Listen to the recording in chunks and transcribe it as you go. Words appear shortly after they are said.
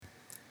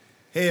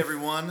Hey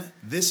everyone,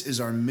 this is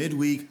our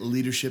midweek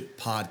leadership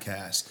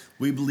podcast.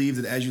 We believe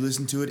that as you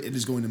listen to it, it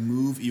is going to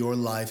move your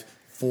life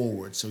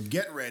forward. So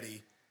get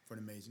ready for an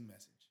amazing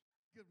message.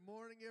 Good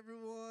morning,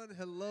 everyone.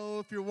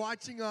 Hello. If you're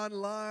watching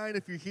online,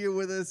 if you're here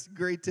with us,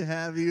 great to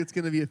have you. It's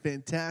going to be a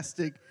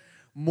fantastic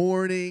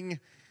morning.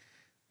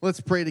 Let's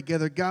pray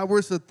together. God,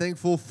 we're so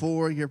thankful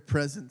for your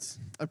presence.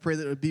 I pray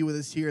that it would be with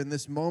us here in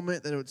this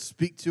moment, that it would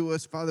speak to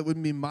us. Father, it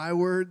wouldn't be my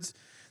words,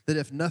 that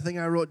if nothing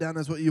I wrote down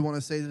is what you want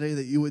to say today,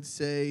 that you would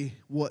say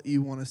what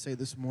you want to say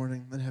this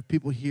morning, and have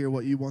people hear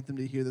what you want them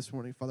to hear this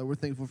morning. Father, we're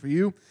thankful for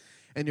you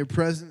and your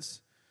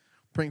presence.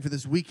 Praying for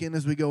this weekend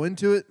as we go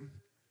into it.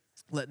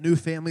 Let new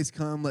families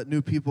come. Let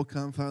new people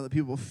come, Father. Let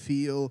people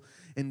feel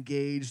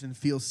engaged and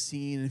feel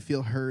seen and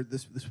feel heard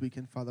this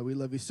weekend, Father. We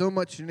love you so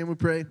much. In your name we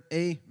pray.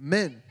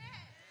 Amen.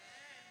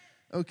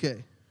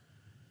 Okay.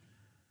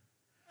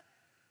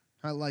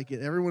 I like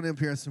it. Everyone up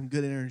here has some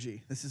good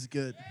energy. This is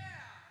good.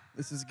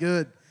 This is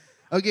good.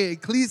 Okay,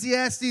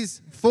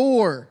 Ecclesiastes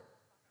 4,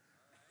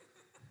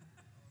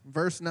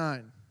 verse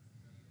 9.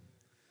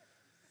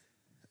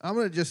 I'm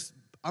gonna just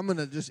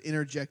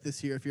interject this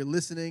here. If you're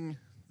listening,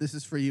 this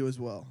is for you as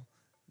well.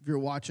 If you're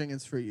watching,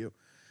 it's for you.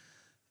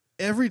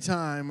 Every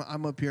time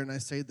I'm up here and I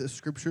say the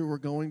scripture we're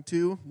going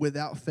to,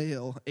 without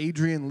fail,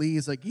 Adrian Lee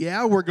is like,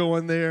 yeah, we're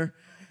going there.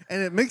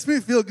 And it makes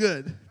me feel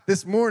good.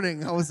 This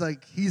morning, I was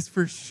like, he's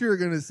for sure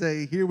going to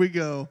say, here we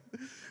go.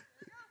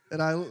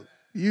 And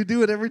you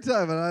do it every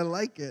time, and I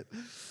like it.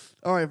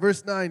 All right,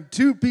 verse 9.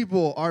 2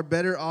 people are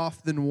better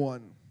off than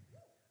one,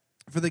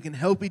 for they can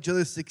help each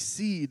other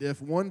succeed.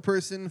 If one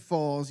person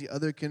falls, the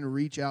other can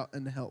reach out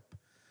and help.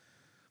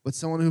 But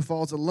someone who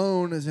falls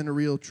alone is in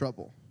real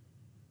trouble.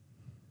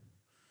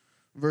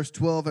 Verse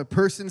 12, a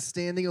person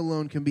standing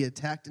alone can be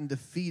attacked and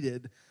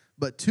defeated,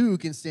 but 2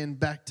 can stand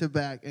back to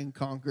back and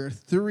conquer.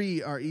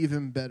 3 are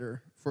even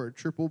better, for a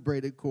triple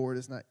braided cord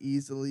is not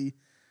easily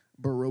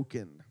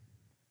broken.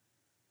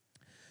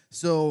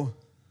 So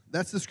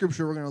that's the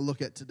scripture we're going to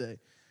look at today.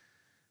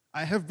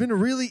 I have been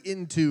really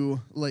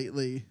into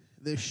lately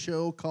this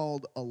show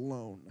called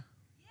Alone.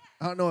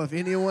 I don't know if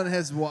anyone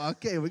has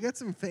watched. Okay, we got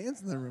some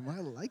fans in the room. I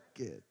like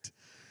it.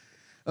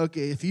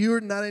 Okay, if you're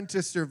not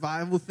into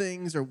survival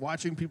things or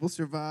watching people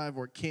survive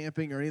or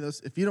camping or any of those,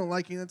 if you don't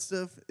like any of that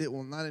stuff, it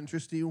will not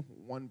interest you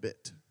one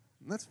bit.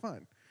 And that's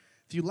fine.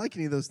 If you like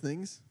any of those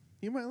things,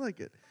 you might like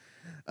it.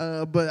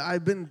 But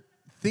I've been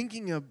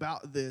thinking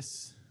about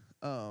this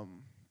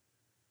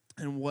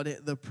and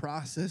what the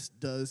process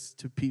does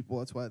to people.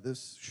 That's why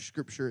this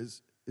scripture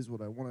is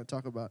what I want to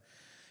talk about.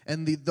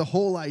 And the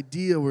whole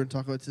idea we're going to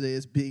talk about today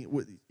is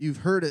you've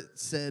heard it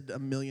said a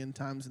million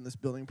times in this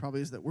building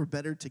probably, is that we're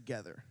better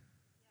together.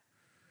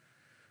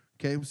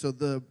 Okay,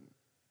 so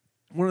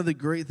one of the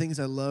great things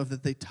I love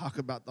that they talk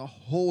about the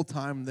whole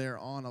time they're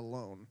on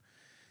Alone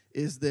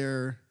is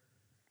their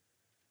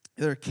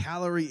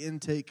calorie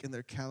intake and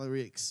their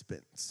calorie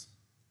expense.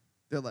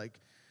 They're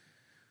like,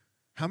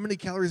 how many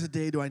calories a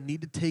day do I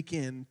need to take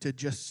in to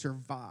just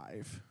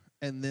survive?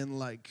 And then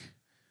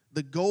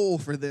the goal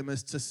for them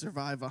is to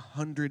survive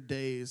 100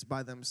 days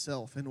by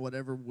themselves in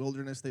whatever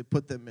wilderness they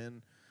put them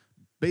in,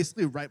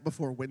 basically right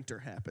before winter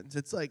happens.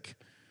 It's like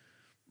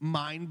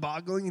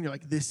mind-boggling, and you're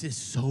like, this is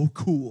so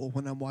cool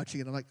when I'm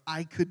watching it. I'm like,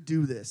 I could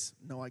do this.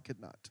 No, I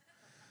could not.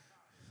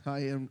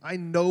 I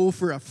know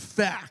for a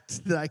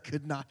fact that I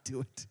could not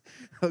do it,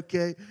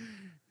 okay?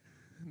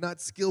 Not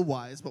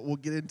skill-wise, but we'll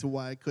get into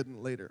why I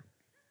couldn't later.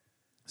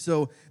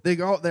 So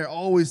they're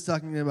always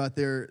talking about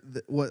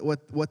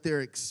what they're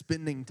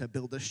expending to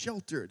build a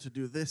shelter, to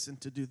do this and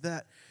to do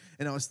that.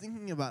 And I was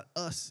thinking about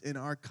us in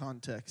our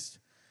context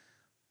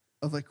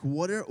of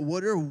what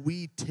are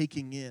we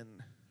taking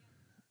in,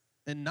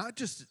 and not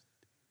just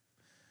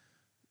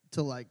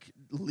to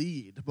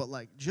lead, but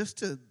just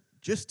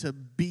to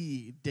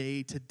be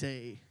day to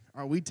day.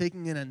 Are we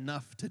taking in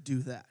enough to do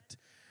that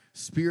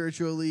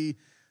spiritually?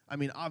 I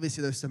mean,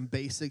 obviously there's some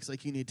basics,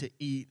 like you need to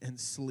eat and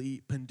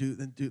sleep and do.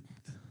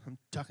 I'm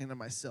talking to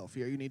myself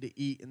here. You need to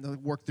eat and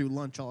work through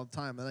lunch all the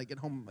time. And I get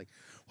home, I'm like,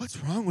 what's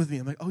wrong with me?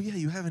 I'm like, oh yeah,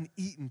 you haven't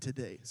eaten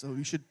today, so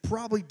you should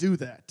probably do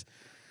that.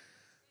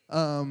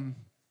 And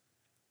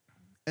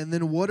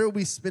then what are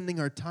we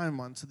spending our time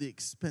on? So the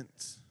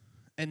expense,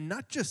 and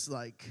not just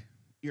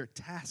your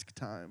task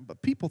time,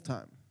 but people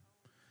time.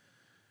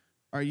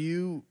 Are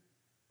you?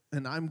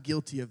 And I'm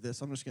guilty of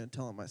this. I'm just going to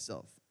tell it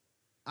myself.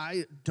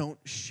 I don't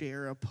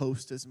share a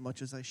post as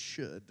much as I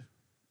should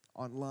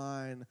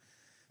online,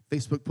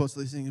 Facebook posts,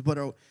 these things. But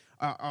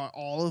are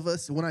all of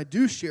us, when I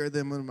do share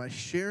them, am I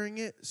sharing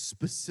it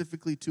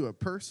specifically to a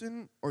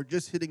person, or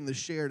just hitting the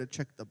share to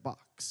check the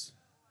box?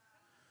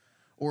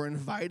 Or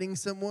inviting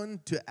someone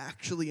to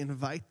actually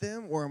invite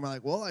them? Or am I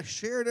like, well, I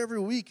share it every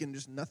week and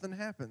just nothing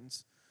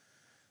happens?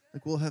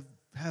 Like, well,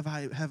 have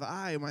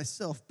I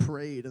myself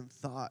prayed and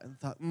thought,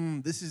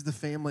 this is the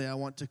family I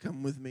want to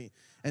come with me,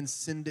 and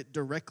send it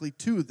directly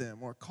to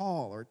them, or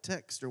call or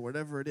text or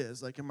whatever it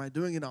is? Like, am I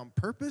doing it on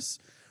purpose,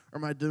 or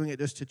am I doing it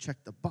just to check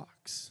the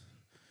box?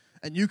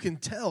 And you can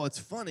tell, it's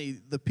funny,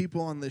 the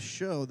people on this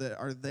show that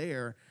are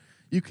there,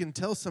 You can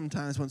tell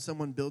sometimes when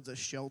someone builds a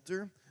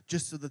shelter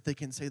just so that they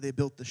can say they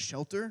built the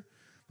shelter.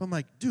 But I'm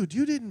like, dude,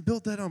 you didn't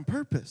build that on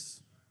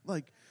purpose.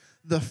 Like,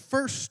 the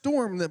first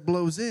storm that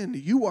blows in,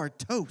 you are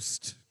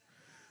toast.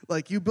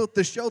 Like, you built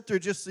the shelter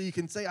just so you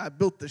can say, I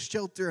built the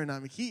shelter and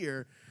I'm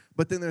here.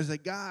 But then there's a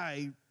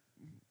guy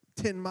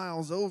 10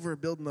 miles over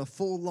building a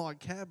full log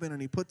cabin,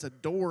 and he puts a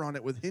door on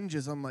it with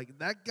hinges. I'm like,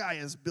 that guy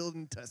is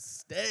building to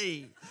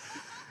stay.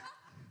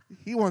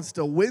 He wants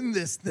to win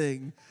this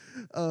thing.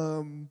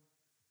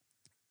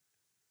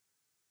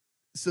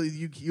 So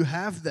you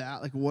have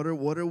that. Like, what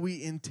are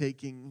we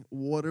intaking?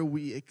 What are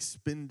we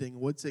expending?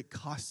 What's it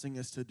costing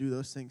us to do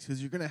those things?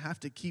 Because you're going to have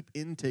to keep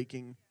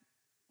intaking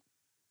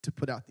to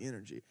put out the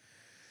energy.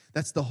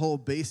 That's the whole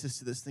basis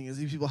to this thing, is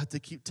these people have to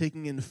keep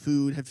taking in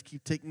food, have to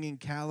keep taking in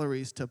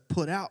calories to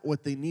put out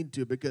what they need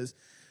to, because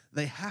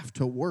they have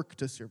to work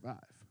to survive.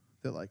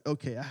 They're like,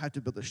 okay, I have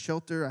to build a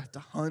shelter, I have to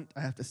hunt, I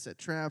have to set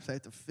traps, I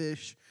have to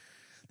fish.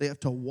 They have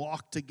to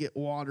walk to get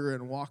water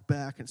and walk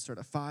back and start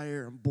a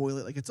fire and boil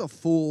it. Like, it's a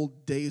full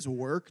day's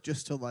work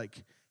just to,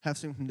 like, have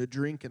something to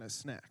drink and a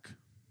snack.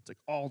 It's like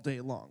all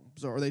day long.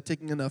 So are they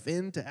taking enough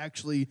in to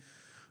actually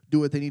do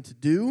what they need to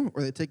do,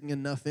 or are they taking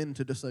enough in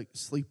to just, like,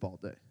 sleep all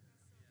day?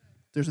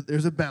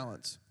 There's a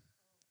balance.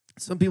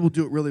 Some people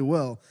do it really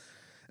well.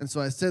 And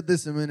so I said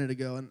this a minute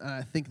ago, and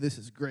I think this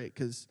is great,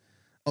 because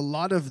a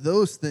lot of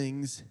those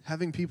things,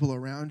 having people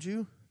around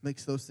you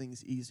makes those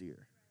things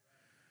easier.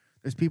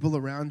 There's people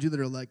around you that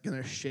are like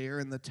going to share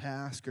in the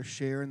task or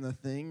share in the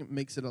thing. It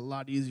makes it a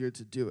lot easier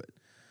to do it.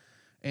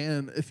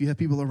 And if you have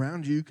people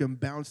around you, you can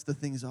bounce the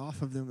things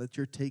off of them that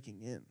you're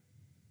taking in,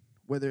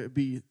 whether it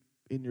be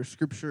in your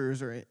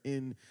scriptures or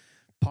in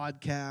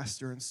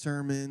podcasts or in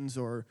sermons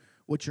or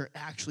what you're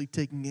actually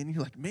taking in.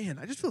 You're like, man,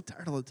 I just feel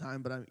tired all the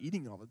time, but I'm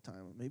eating all the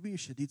time. Maybe you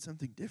should eat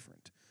something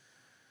different.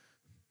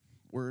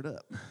 Word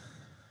up.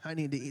 I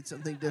need to eat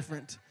something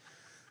different.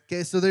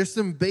 Okay, so there's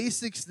some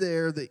basics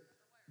there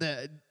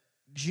that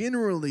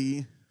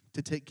generally,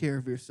 to take care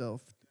of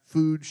yourself,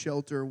 food,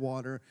 shelter,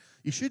 water,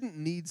 you shouldn't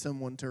need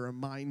someone to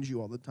remind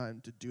you all the time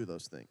to do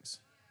those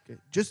things. Okay,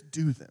 just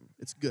do them.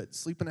 It's good.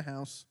 Sleep in a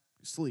house,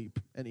 sleep,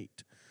 and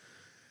eat.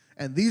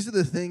 And these are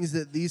the things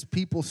that these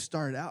people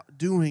start out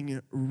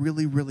doing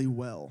really, really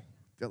well.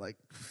 They're like,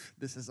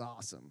 this is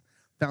awesome.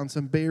 Found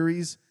some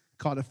berries,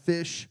 caught a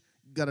fish,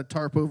 got a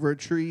tarp over a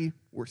tree,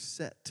 we're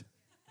set.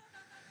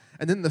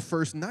 And then the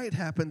first night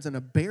happens and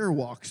a bear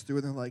walks through,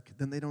 and they're like,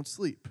 then they don't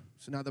sleep.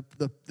 So now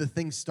the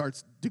thing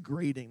starts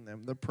degrading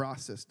them. The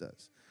process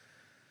does.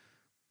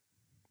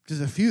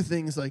 Because a few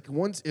things, like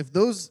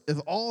if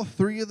all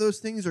three of those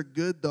things are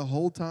good the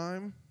whole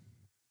time,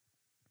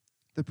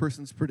 the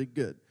person's pretty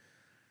good.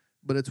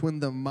 But it's when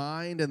the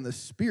mind and the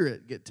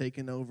spirit get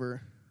taken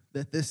over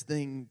that this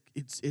thing,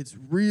 it's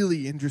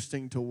really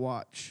interesting to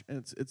watch. And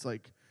it's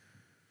like,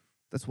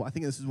 that's why I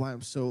think this is why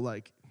I'm so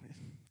like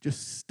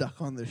just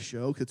stuck on this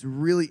show, because it's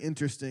really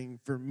interesting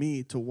for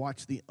me to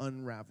watch the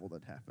unravel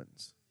that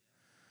happens.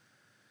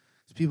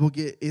 So people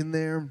get in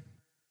there,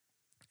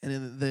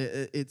 and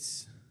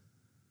it's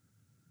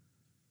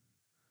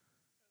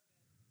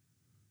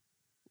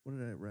what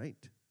did I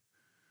write?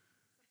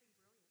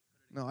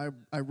 No,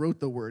 I wrote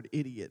the word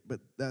idiot, but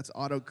that's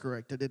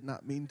autocorrect. I did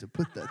not mean to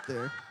put that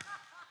there.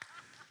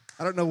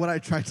 I don't know what I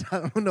tried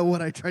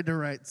to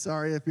write.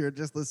 Sorry if you're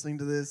just listening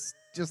to this.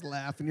 Just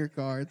laugh in your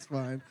car. It's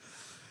fine.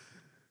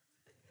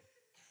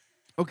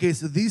 Okay,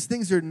 so these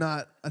things are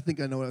not, I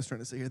think I know what I was trying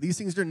to say here. These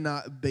things are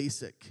not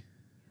basic.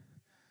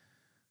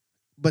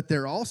 But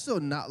they're also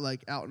not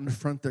like out in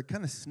front. They're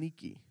kind of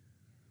sneaky.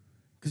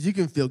 Because you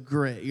can feel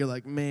great. You're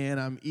like, man,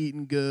 I'm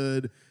eating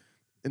good.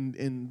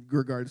 In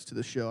regards to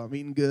the show, I'm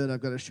eating good,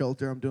 I've got a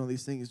shelter, I'm doing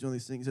these things,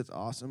 it's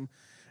awesome.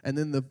 And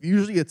then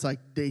usually it's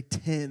like day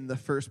 10, the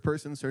first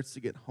person starts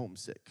to get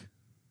homesick.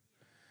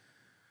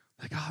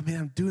 Like, oh man,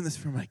 I'm doing this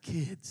for my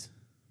kids.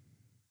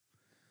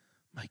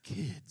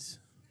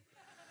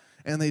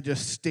 And they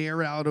just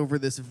stare out over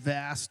this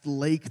vast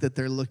lake that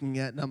they're looking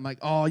at, and I'm like,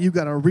 oh, you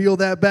gotta reel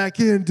that back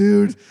in,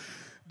 dude.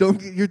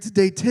 You're to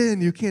day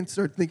 10, you can't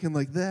start thinking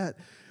like that.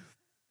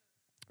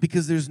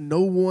 Because there's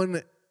no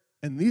one.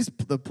 And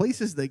the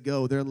places they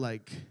go, they're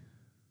like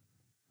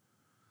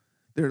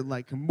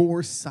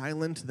more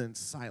silent than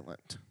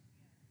silent.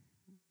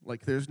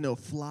 Like, there's no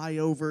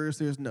flyovers,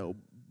 there's no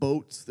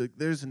boats,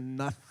 there's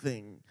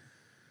nothing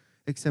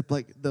except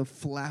like the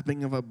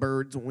flapping of a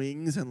bird's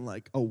wings and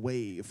like a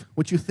wave.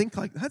 Which you think,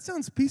 like, that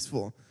sounds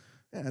peaceful.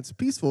 Yeah, it's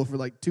peaceful for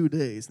like 2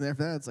 days, and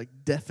after that it's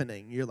like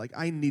deafening. You're like,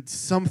 I need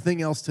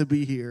something else to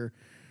be here,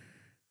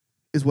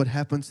 is what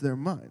happens to their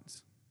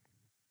minds.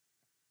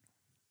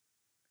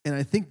 And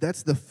I think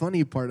that's the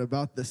funny part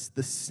about this,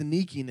 the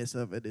sneakiness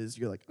of it is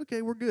you're like,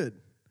 okay, we're good.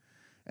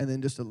 And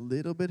then just a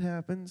little bit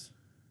happens.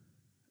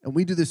 And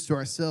we do this to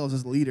ourselves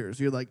as leaders.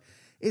 You're like,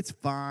 it's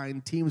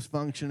fine, team's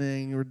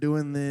functioning, we're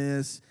doing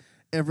this,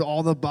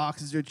 all the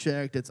boxes are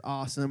checked, it's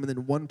awesome. And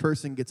then one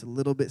person gets a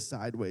little bit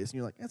sideways, and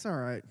you're like, that's all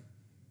right.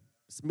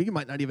 So you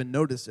might not even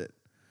notice it.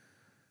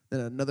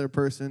 Then another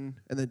person,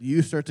 and then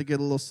you start to get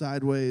a little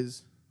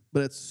sideways,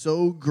 But it's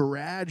so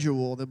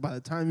gradual that by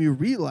the time you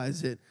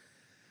realize it,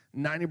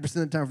 90% of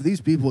the time for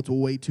these people, it's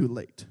way too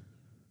late.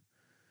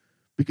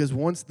 Because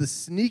once the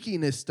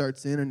sneakiness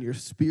starts in and your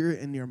spirit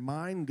and your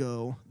mind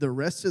go, the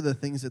rest of the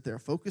things that they're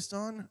focused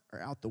on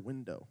are out the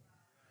window.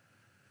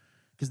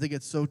 Because they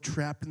get so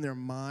trapped in their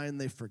mind,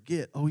 they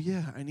forget, oh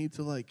yeah, I need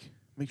to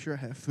make sure I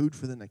have food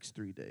for the next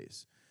 3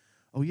 days.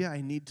 Oh yeah,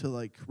 I need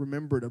to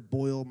remember to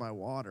boil my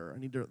water. I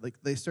need to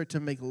they start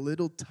to make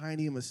little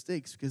tiny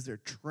mistakes because they're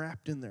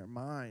trapped in their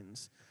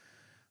minds.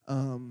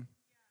 And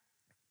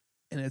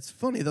it's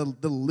funny, the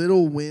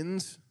little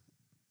wins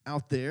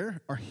out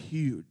there are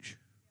huge.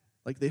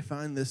 They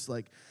find this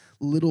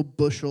little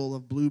bushel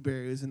of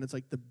blueberries, and it's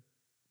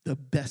the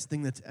best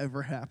thing that's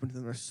ever happened to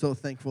them. They're so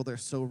thankful, they're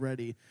so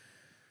ready.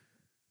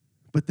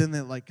 But then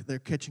they're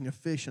catching a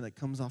fish and it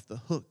comes off the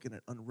hook and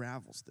it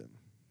unravels them.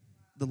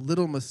 The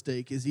little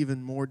mistake is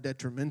even more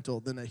detrimental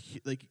than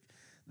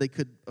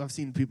I've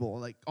seen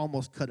people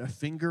almost cut a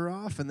finger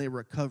off and they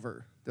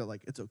recover. They're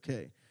it's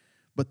okay.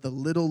 But the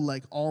little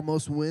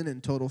almost win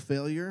and total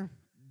failure,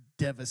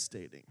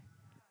 devastating.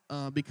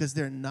 Because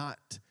they're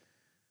not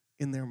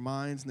in their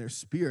minds and their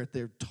spirit,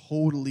 they're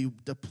totally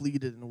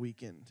depleted and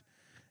weakened.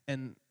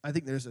 And I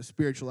think there's a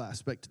spiritual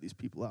aspect to these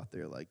people out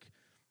there.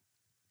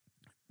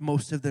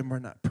 Most of them are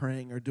not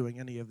praying or doing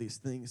any of these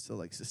things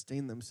to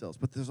sustain themselves,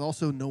 but there's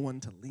also no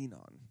one to lean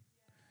on.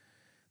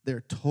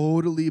 They're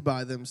totally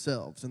by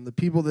themselves. And the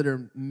people that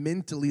are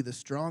mentally the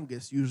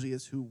strongest usually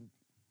is who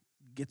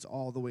gets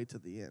all the way to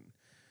the end.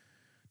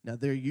 Now,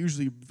 they're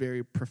usually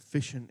very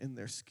proficient in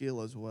their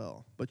skill as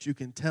well, but you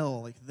can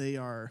tell they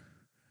are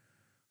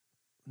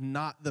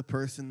not the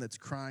person that's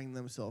crying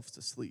themselves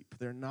to sleep.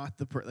 They're not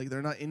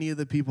they're not any of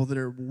the people that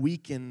are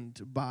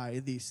weakened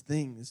by these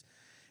things.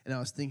 And I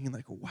was thinking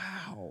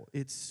wow,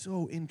 it's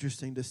so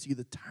interesting to see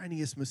the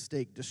tiniest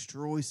mistake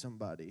destroy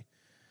somebody.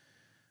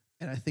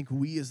 And I think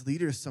we as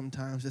leaders,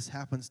 sometimes this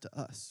happens to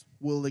us.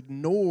 We'll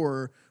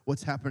ignore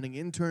what's happening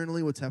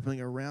internally, what's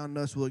happening around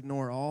us. We'll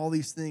ignore all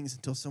these things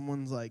until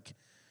someone's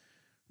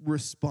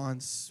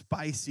responds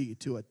spicy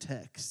to a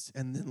text.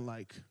 And then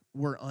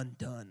we're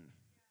undone.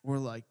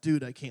 We're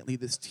dude, I can't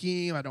lead this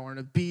team. I don't want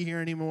to be here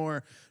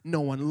anymore.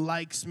 No one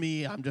likes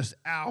me. I'm just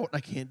out. I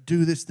can't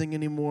do this thing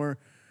anymore.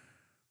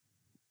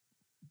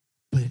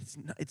 But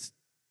it's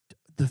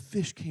the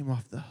fish came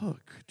off the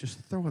hook. Just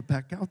throw it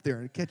back out there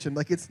and catch him.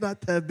 It's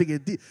not that big a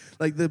deal.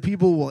 The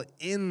people will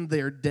end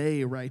their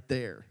day right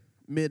there,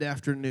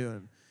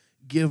 mid-afternoon,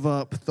 give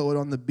up, throw it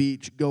on the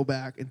beach, go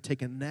back and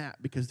take a nap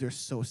because they're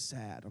so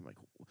sad.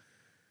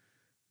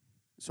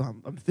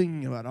 I'm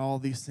thinking about all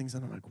these things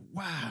and I'm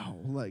wow,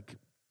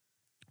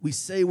 we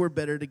say we're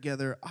better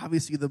together.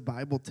 Obviously, the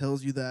Bible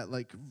tells you that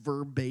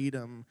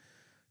verbatim,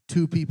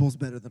 2 people's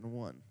better than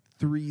 1.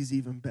 3's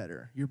even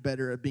better. You're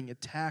better at being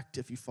attacked.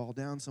 If you fall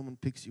down, someone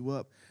picks you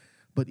up.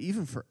 But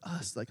even for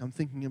us, I'm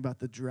thinking about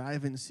the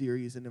drive-in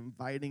series and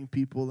inviting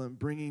people and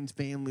bringing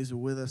families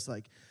with us.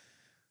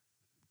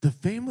 The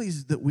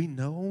families that we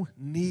know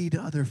need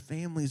other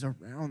families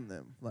around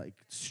them.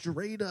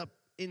 Straight up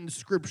in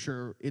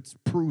Scripture, it's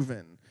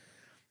proven.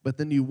 But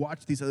then you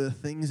watch these other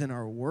things in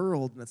our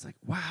world, and it's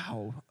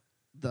wow,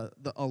 the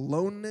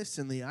aloneness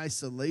and the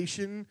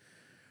isolation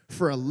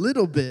for a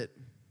little bit.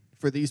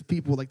 For these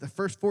people, the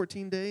first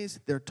 14 days,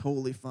 they're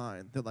totally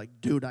fine. They're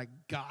dude, I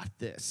got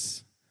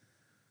this.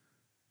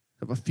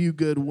 Have a few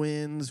good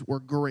wins. We're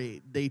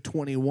great. Day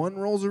 21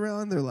 rolls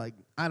around. They're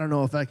I don't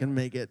know if I can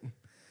make it.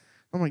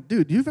 I'm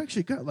dude, you've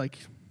actually got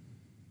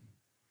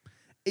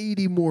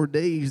 80 more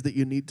days that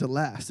you need to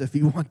last if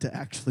you want to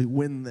actually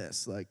win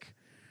this.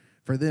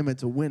 For them,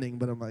 it's a winning,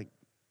 but I'm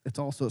it's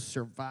also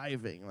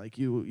surviving.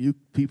 You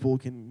people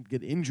can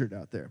get injured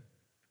out there.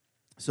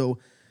 So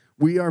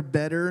we are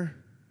better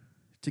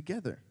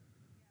together.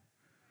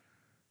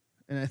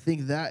 And I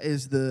think that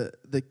is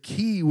the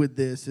key with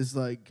this is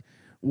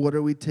what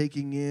are we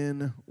taking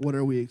in, what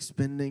are we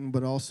expending,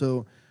 but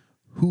also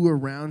who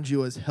around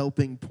you is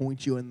helping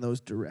point you in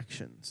those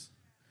directions.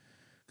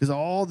 Because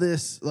all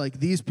this,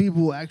 these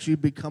people will actually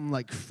become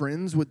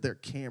friends with their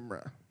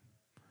camera.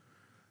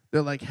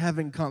 They're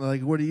having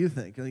what do you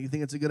think? You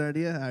think it's a good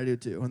idea? I do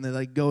too. And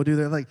they go do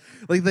their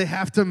they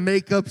have to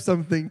make up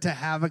something to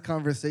have a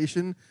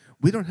conversation.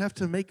 We don't have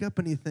to make up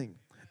anything.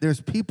 There's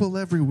people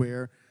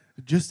everywhere.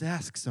 Just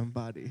ask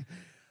somebody.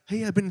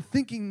 Hey, I've been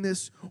thinking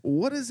this.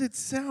 What does it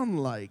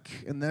sound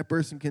like? And that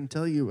person can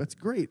tell you it's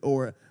great.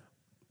 Or,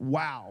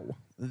 wow,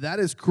 that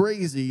is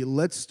crazy.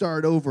 Let's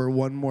start over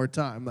one more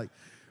time.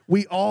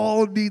 We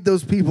all need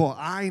those people.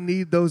 I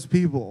need those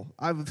people.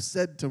 I've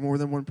said to more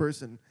than one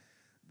person,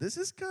 this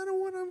is kind of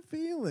what I'm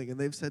feeling. And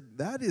they've said,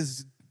 that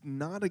is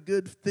not a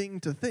good thing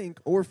to think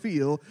or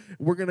feel.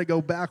 We're going to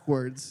go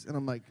backwards. And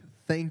I'm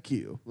thank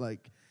you.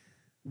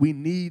 We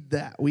need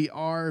that. We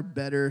are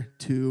better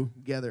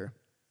together.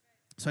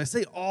 So I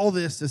say all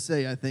this to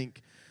say, I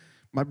think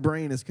my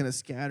brain is kind of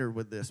scattered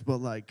with this,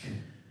 but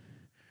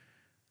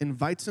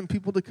invite some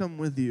people to come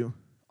with you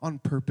on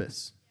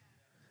purpose.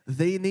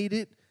 They need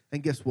it,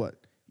 and guess what?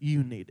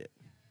 You need it.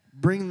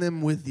 Bring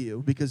them with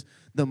you, because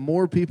the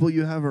more people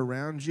you have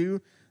around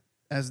you,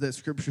 as that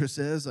scripture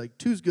says, like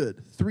 2's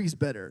good, 3's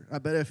better. I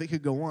bet if it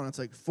could go on, it's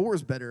like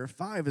 4's better,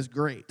 5 is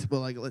great. But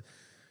like, and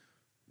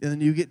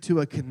then you get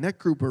to a connect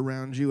group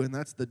around you, and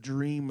that's the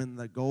dream and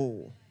the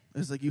goal.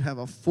 It's like you have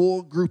a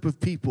full group of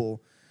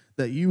people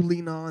that you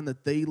lean on,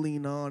 that they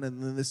lean on,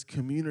 and then this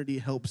community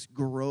helps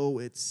grow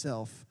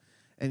itself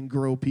and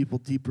grow people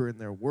deeper in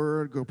their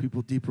word, grow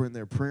people deeper in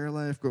their prayer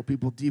life, grow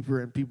people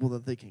deeper in people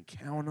that they can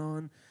count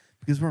on,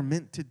 because we're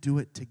meant to do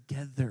it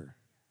together.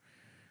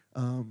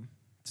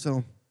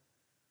 So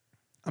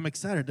I'm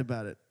excited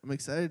about it.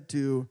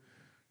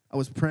 I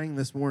was praying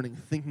this morning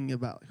thinking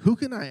about who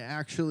can I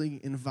actually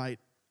invite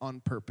on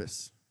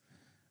purpose?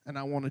 And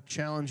I want to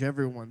challenge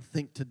everyone,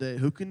 think today,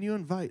 who can you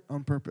invite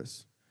on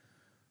purpose?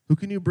 Who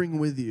can you bring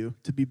with you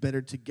to be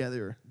better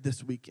together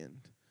this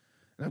weekend?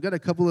 And I've got a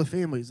couple of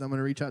families I'm going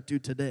to reach out to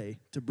today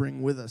to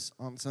bring with us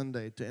on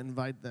Sunday, to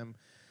invite them.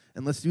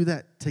 And let's do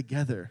that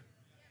together.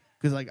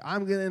 Because like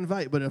I'm going to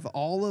invite, but if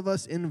all of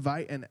us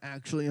invite and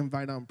actually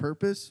invite on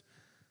purpose,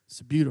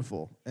 it's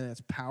beautiful and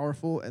it's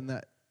powerful, and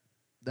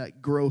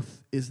that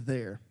growth is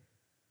there.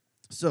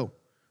 So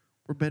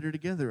we're better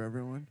together,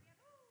 everyone.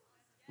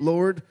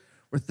 Lord,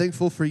 we're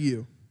thankful for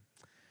you.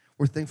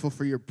 We're thankful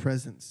for your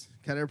presence.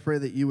 God, I pray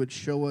that you would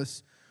show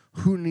us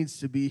who needs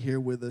to be here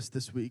with us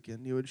this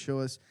weekend. You would show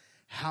us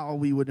how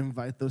we would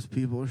invite those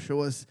people.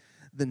 Show us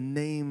the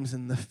names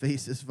and the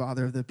faces,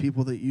 Father, of the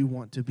people that you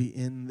want to be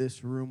in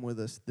this room with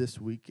us this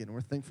weekend.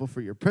 We're thankful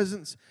for your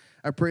presence.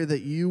 I pray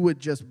that you would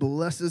just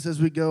bless us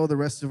as we go the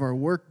rest of our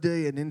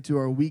workday and into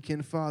our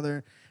weekend,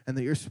 Father, and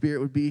that your Spirit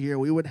would be here.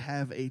 We would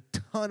have a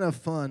ton of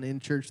fun in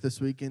church this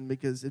weekend,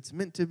 because it's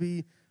meant to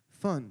be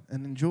fun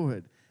and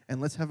enjoyed. And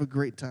let's have a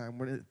great time.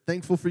 We're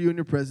thankful for you and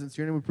your presence.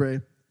 In your name we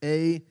pray.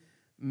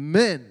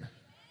 Amen.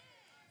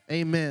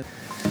 Amen.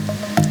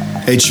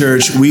 Hey,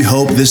 church, we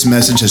hope this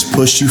message has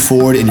pushed you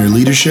forward in your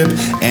leadership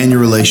and your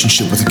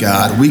relationship with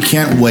God. We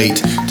can't wait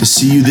to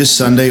see you this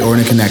Sunday or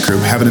in a Connect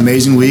group. Have an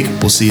amazing week.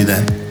 We'll see you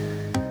then.